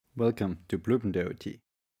Welcome to Blueprint.IoT.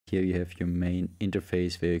 Here you have your main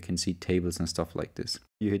interface where you can see tables and stuff like this.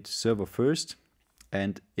 You hit server first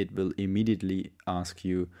and it will immediately ask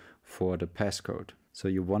you for the passcode. So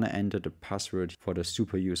you want to enter the password for the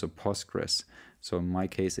super user Postgres. So in my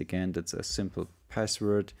case, again, that's a simple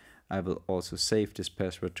password. I will also save this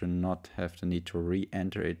password to not have the need to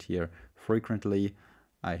re-enter it here frequently.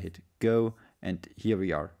 I hit go and here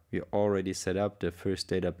we are. We already set up, the first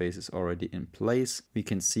database is already in place. We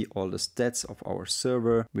can see all the stats of our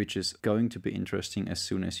server, which is going to be interesting as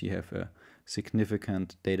soon as you have a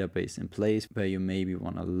significant database in place where you maybe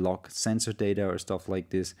want to log sensor data or stuff like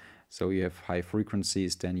this. So you have high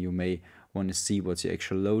frequencies, then you may want to see what's the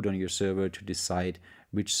actual load on your server to decide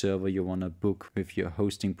which server you want to book with your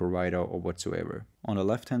hosting provider or whatsoever. On the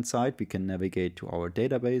left hand side, we can navigate to our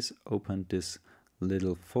database, open this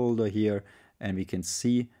little folder here, and we can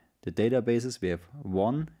see the databases. We have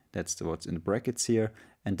one, that's what's in the brackets here,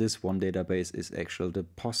 and this one database is actually the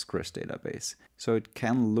Postgres database. So it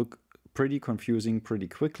can look pretty confusing pretty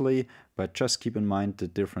quickly, but just keep in mind the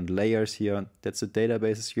different layers here. That's the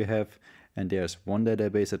databases you have, and there's one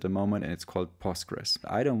database at the moment and it's called Postgres.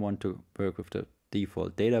 I don't want to work with the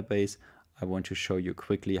default database. I want to show you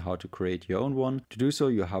quickly how to create your own one. To do so,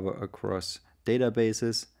 you hover across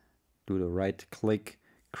databases, do the right click,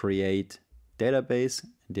 create database,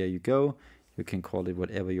 and there you go. You can call it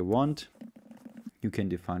whatever you want. You can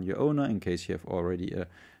define your owner in case you have already a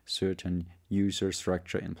certain user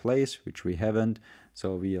structure in place, which we haven't,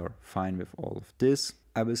 so we are fine with all of this.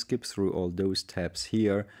 I will skip through all those tabs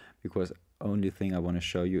here because only thing I want to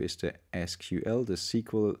show you is the SQL, the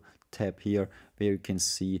SQL tab here, where you can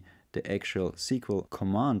see the actual SQL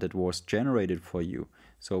command that was generated for you.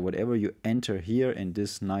 So whatever you enter here in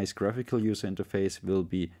this nice graphical user interface will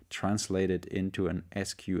be translated into an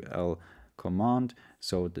SQL command,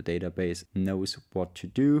 so the database knows what to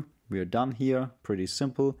do. We are done here, pretty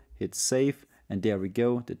simple. Hit save, and there we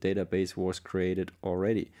go, the database was created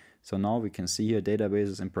already. So now we can see here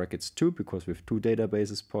databases in brackets 2 because we have two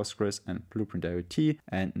databases, Postgres and Blueprint.IoT,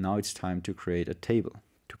 and now it's time to create a table.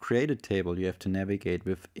 To create a table, you have to navigate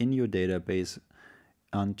within your database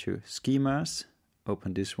onto schemas,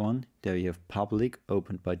 open this one, there you have public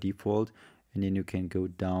opened by default, and then you can go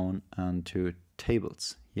down onto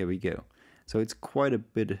tables. Here we go. So it's quite a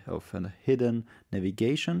bit of a hidden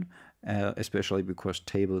navigation, especially because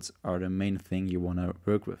tables are the main thing you want to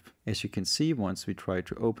work with. As you can see, once we try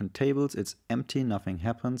to open tables, it's empty, nothing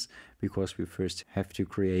happens, because we first have to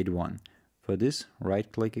create one. For this, right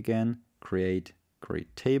click again, create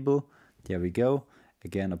table. There we go.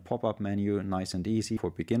 Again, a pop-up menu, nice and easy for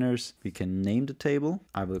beginners. We can name the table.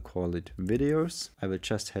 I will call it videos. I will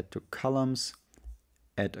just head to columns,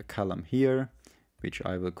 add a column here, which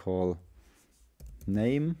I will call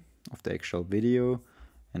name of the actual video,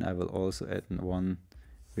 and I will also add one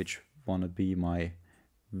which wanna be my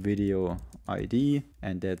video ID,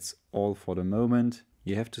 and that's all for the moment.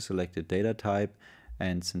 You have to select the data type,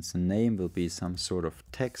 and since the name will be some sort of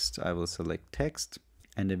text, I will select text,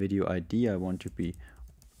 and the video ID I want to be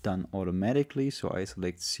done automatically, so I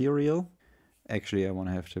select serial. Actually, I want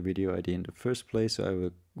to have the video ID in the first place, so I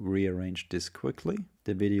will rearrange this quickly.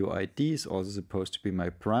 The video ID is also supposed to be my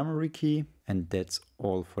primary key, and that's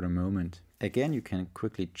all for the moment. Again, you can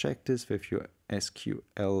quickly check this with your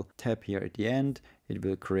SQL tab here at the end. It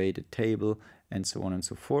will create a table and so on and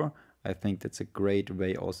so forth. I think that's a great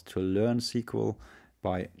way also to learn SQL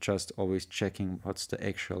by just always checking what's the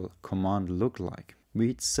actual command look like. We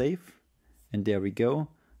hit save, and there we go.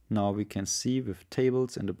 Now we can see with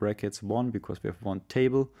tables in the brackets 1 because we have one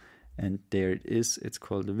table, and there it is. It's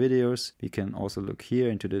called the videos. We can also look here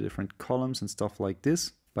into the different columns and stuff like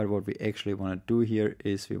this. But what we actually want to do here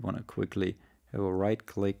is we want to quickly have a right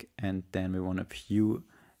click, and then we want to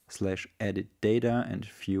view/edit data and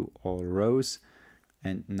view all rows.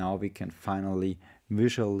 And now we can finally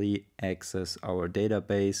visually access our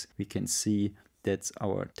database. We can see that's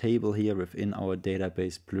our table here within our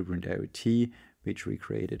database Blueprint.IoT, which we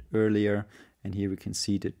created earlier. And here we can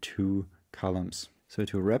see the two columns. So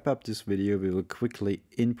to wrap up this video, we will quickly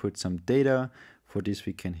input some data. For this,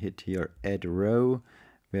 we can hit here add row,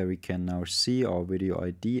 where we can now see our video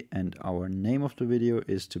ID and our name of the video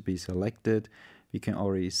is to be selected. We can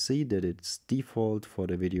already see that it's default for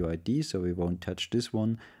the video ID, so we won't touch this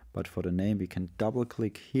one. But for the name, we can double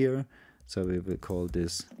click here. So we will call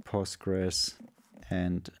this Postgres,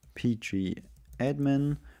 and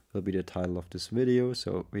pgAdmin will be the title of this video.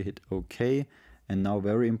 So we hit OK. And now,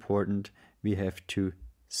 very important, we have to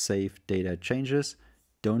save data changes.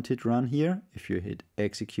 Don't hit run here. If you hit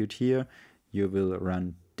execute here, you will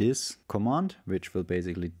run this command, which will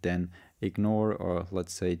basically then ignore or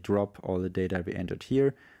let's say drop all the data we entered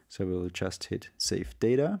here. So we will just hit save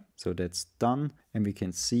data. So that's done. And we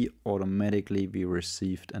can see automatically we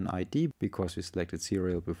received an ID because we selected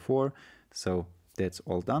serial before. So that's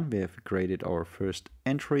all done. We have created our first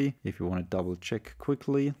entry. If you want to double check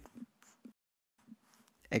quickly,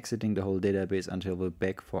 exiting the whole database until we're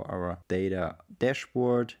back for our data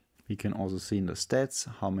dashboard. We can also see in the stats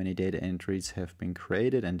how many data entries have been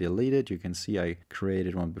created and deleted. You can see I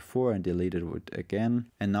created one before and deleted it again.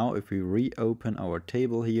 And now if we reopen our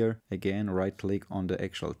table here, again right click on the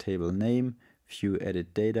actual table name, view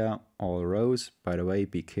edit data, all rows. By the way,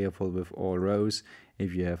 be careful with all rows.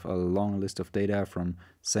 If you have a long list of data from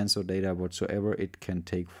sensor data whatsoever, it can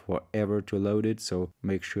take forever to load it. So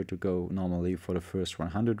make sure to go normally for the first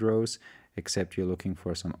 100 rows, except you're looking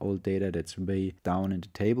for some old data that's way down in the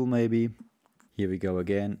table maybe. Here we go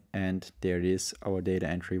again, and there it is. Our data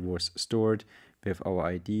entry was stored. We have our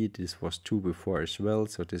ID. This was 2 before as well,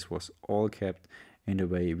 so this was all kept in the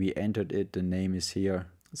way we entered it. The name is here,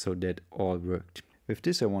 so that all worked. With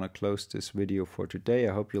this, I want to close this video for today.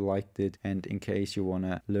 I hope you liked it, and in case you want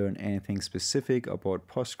to learn anything specific about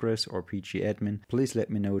Postgres or pgAdmin, please let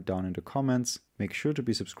me know down in the comments. Make sure to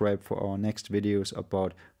be subscribed for our next videos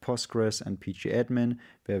about Postgres and pgAdmin,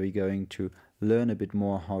 where we're going to learn a bit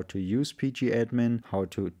more how to use pgAdmin, how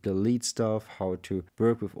to delete stuff, how to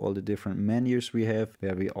work with all the different menus we have,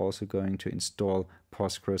 where we're also going to install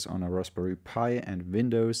Postgres on a Raspberry Pi and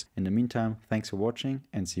Windows. In the meantime, thanks for watching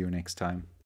and see you next time.